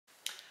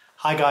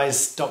Hi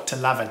guys, Dr.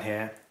 Lavan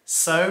here.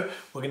 So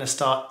we're going to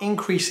start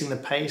increasing the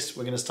pace,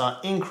 we're going to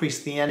start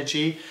increasing the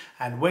energy,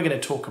 and we're going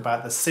to talk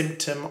about the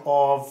symptom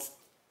of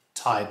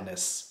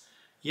tiredness.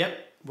 Yep,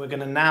 we're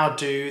going to now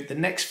do the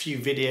next few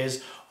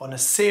videos on a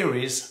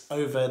series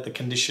over the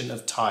condition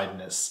of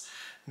tiredness.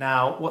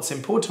 Now, what's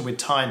important with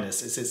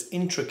tiredness is it's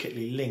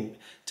intricately linked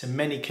to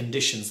many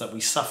conditions that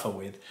we suffer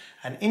with,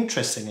 and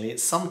interestingly,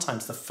 it's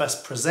sometimes the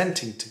first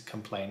presenting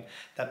complaint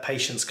that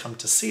patients come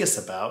to see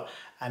us about,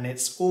 and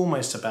it's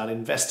almost about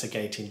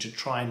investigating to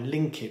try and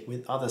link it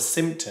with other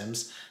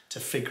symptoms to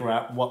figure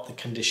out what the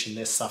condition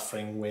they're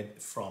suffering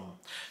with from.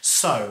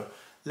 So,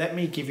 let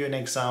me give you an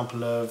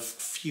example of a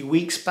few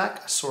weeks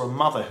back. I saw a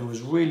mother who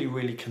was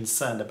really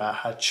concerned about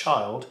her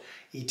child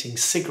eating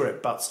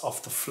cigarette butts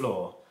off the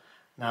floor.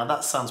 Now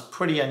that sounds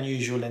pretty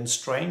unusual and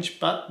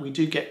strange, but we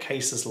do get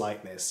cases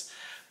like this.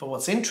 But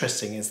what's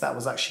interesting is that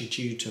was actually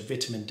due to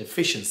vitamin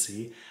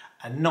deficiency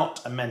and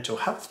not a mental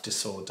health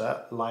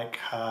disorder like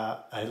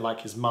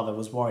his mother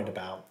was worried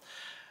about.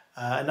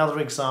 Another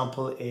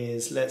example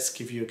is, let's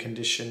give you a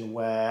condition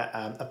where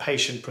a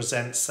patient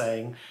presents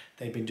saying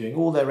they've been doing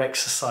all their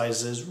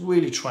exercises,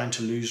 really trying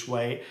to lose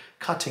weight,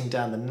 cutting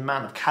down the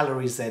amount of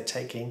calories they're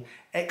taking,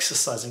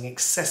 exercising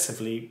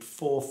excessively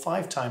 4 or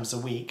 5 times a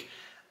week,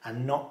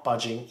 and not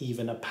budging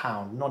even a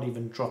pound, not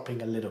even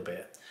dropping a little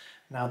bit.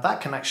 Now that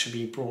can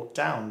actually be brought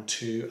down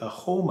to a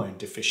hormone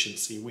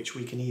deficiency, which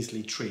we can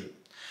easily treat.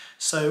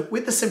 So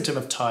with the symptom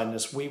of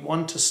tiredness, we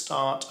want to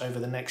start over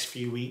the next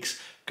few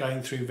weeks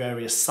going through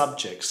various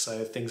subjects.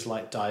 So things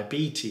like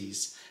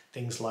diabetes,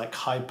 things like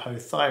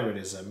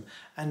hypothyroidism,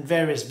 and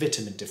various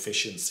vitamin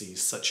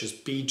deficiencies such as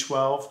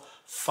B12,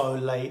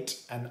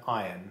 folate, and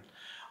iron.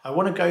 I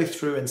want to go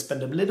through and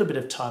spend a little bit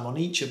of time on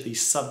each of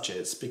these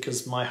subjects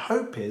because my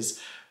hope is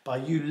by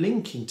you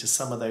linking to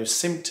some of those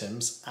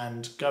symptoms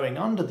and going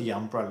under the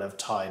umbrella of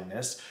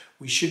tiredness,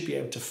 we should be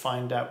able to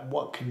find out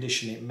what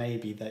condition it may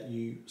be that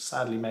you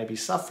sadly may be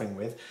suffering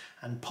with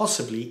and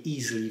possibly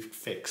easily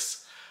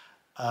fix.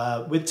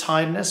 With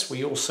tiredness,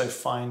 we also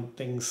find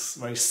things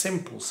very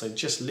simple, so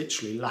just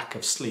literally lack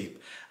of sleep.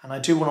 And I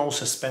do want to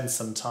also spend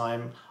some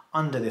time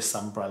under this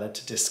umbrella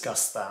to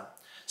discuss that.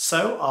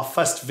 So our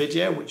first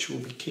video, which we'll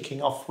be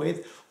kicking off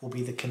with, will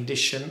be the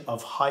condition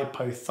of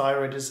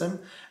hypothyroidism,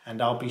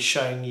 and I'll be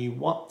showing you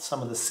what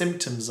some of the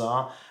symptoms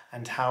are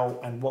and how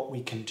and what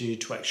we can do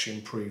to actually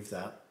improve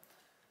that.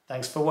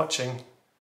 Thanks for watching.